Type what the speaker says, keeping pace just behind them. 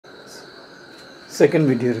Second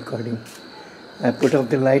video recording. I put off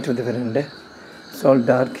the light of the veranda. It's all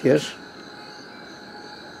dark here.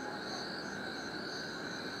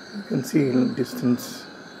 You can see distance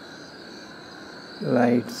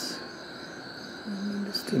lights,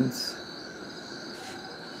 distance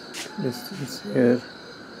here.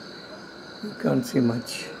 You can't see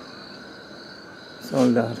much. It's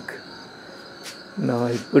all dark. Now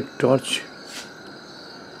I put torch.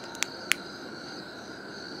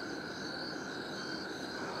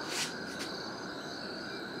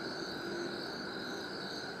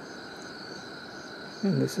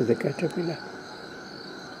 And this is the caterpillar.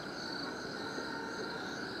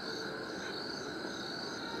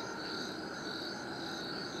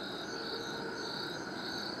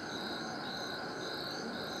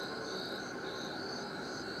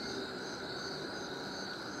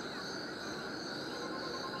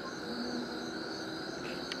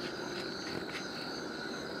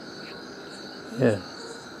 Yeah,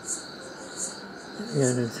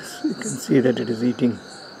 you can see that it is eating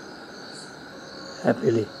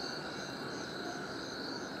happily.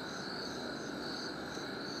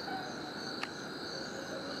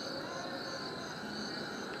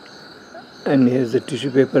 And here's the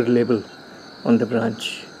tissue paper label on the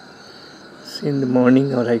branch. See in the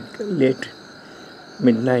morning or like late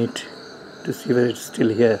midnight to see whether it's still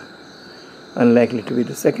here. Unlikely to be.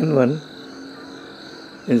 The second one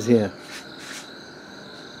is here.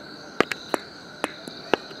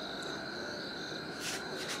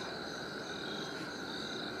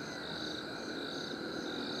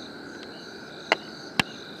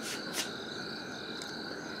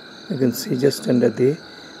 You can see just under the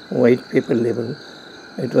white paper label,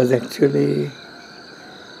 it was actually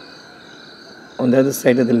on the other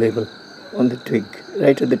side of the label, on the twig,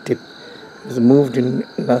 right at the tip. It was moved in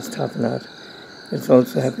last half an hour. It's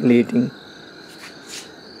also happily eating.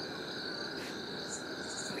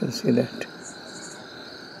 You can see that.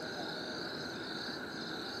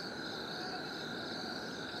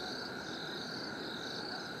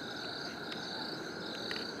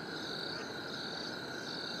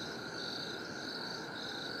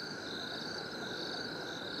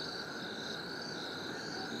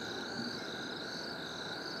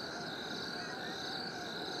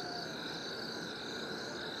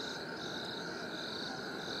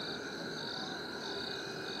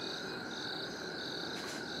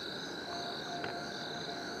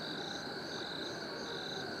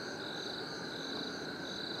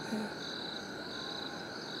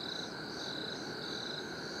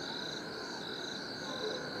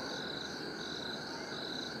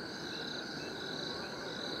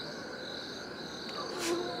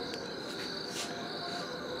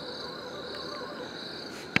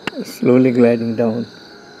 Slowly gliding down.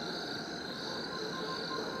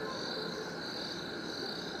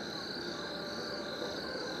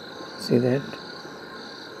 See that?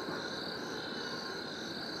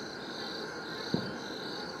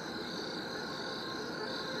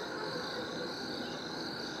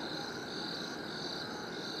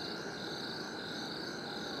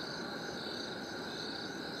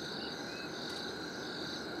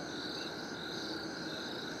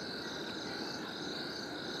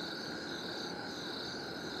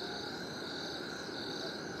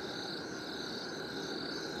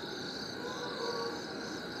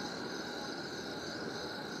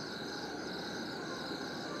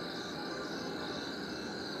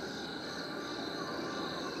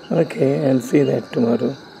 Okay, I'll see that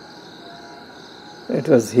tomorrow. It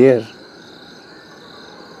was here,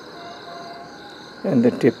 and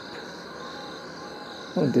the tip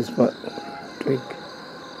of this twig.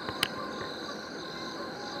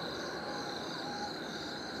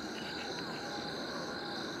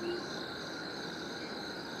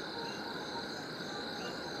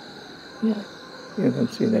 Yeah, you can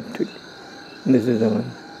see that twig. This is the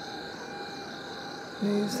one.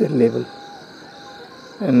 There is the label.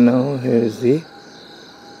 And now here is the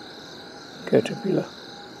caterpillar.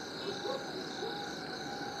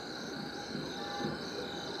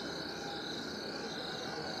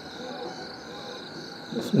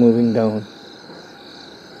 It's moving down.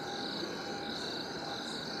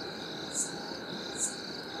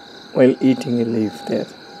 While eating a leaf there.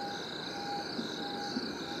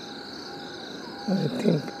 I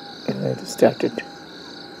think it started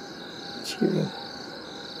chewing.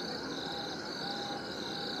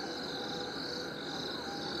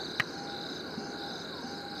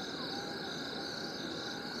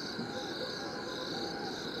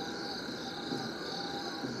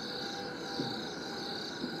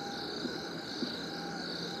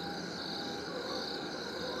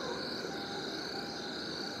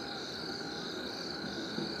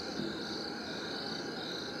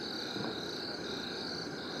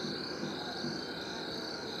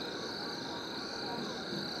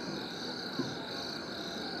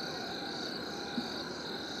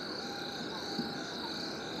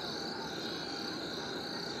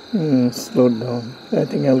 Slowed down. I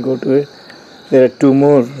think I'll go to it. There are 2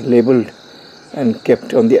 more labeled and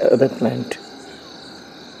kept on the other plant.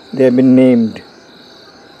 They have been named.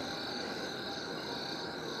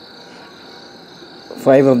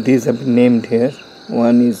 5 of these have been named here.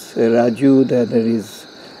 One is Raju, the other is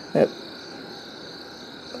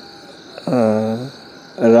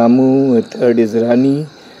Ramu, a third is Rani,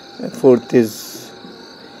 a fourth is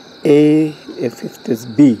A fifth is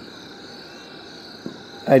B.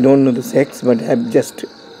 I don't know the sex, but I have just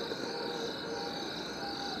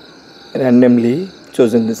randomly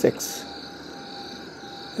chosen the sex.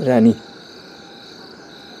 Rani.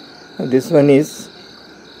 Now this one is,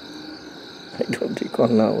 I don't recall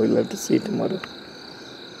now, we'll have to see tomorrow.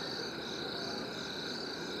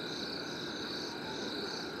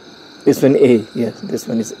 This one A, yes, this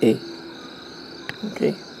one is A.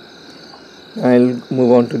 Okay. I'll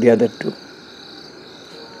move on to the other 2.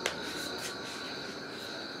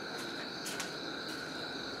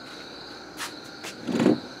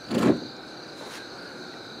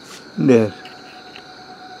 There.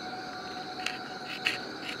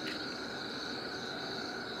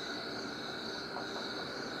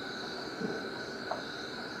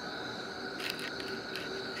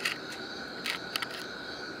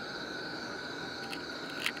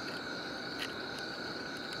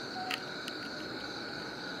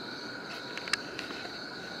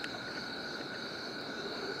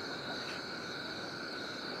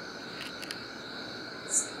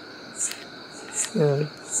 Here,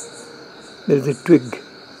 there is a twig,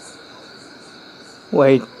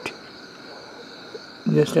 white,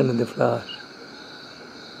 just under the flower,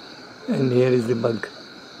 and here is the bug.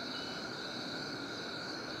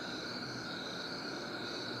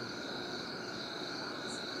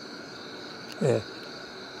 There.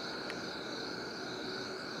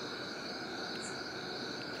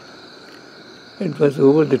 It was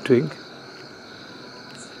over the twig,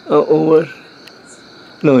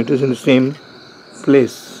 no, it was in the same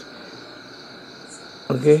place.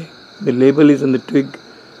 Okay, the label is on the twig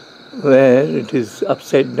where it is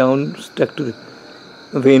upside down, stuck to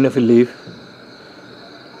the vein of a leaf,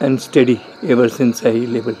 and steady ever since I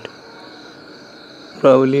labeled.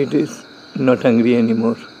 Probably it is not hungry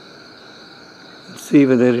anymore. Let's see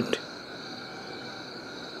whether it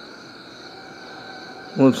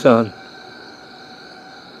moves on.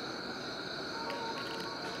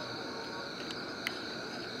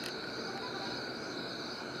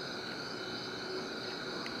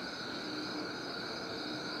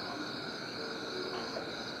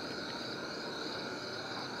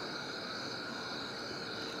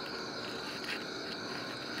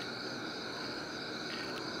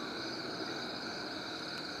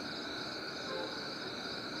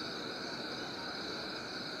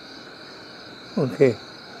 Okay,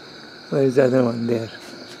 where is the other one? There.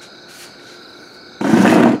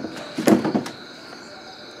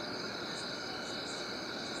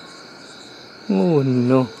 Oh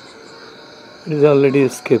no, it is already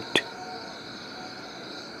escaped.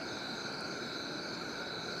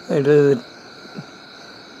 It was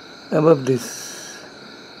above this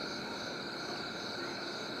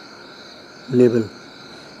label.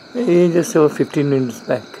 Just about 15 minutes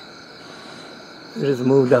back. It has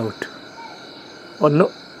moved out. Oh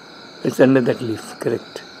no, it's under that leaf,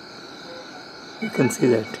 correct. You can see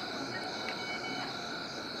that.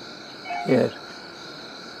 Here.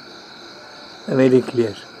 Very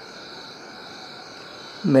clear.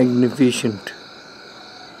 Magnificent.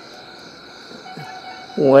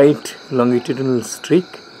 White longitudinal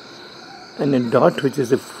streak and a dot which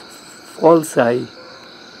is a false eye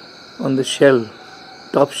on the shell,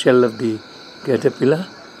 top shell of the caterpillar,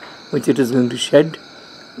 which it is going to shed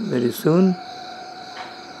very soon.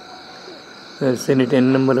 I've seen it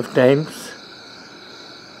n number of times,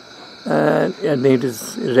 and I think it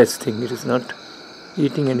is resting. It is not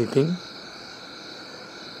eating anything.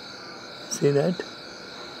 See that?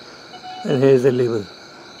 And here is the label.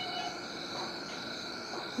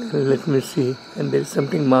 Let me see. And there is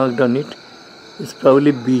something marked on it. It's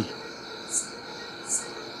probably B.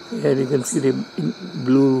 Here you can see the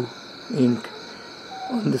blue ink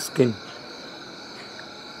on the skin.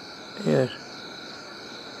 Here.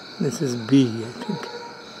 This is B, I think.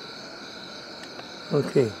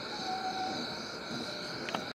 Okay.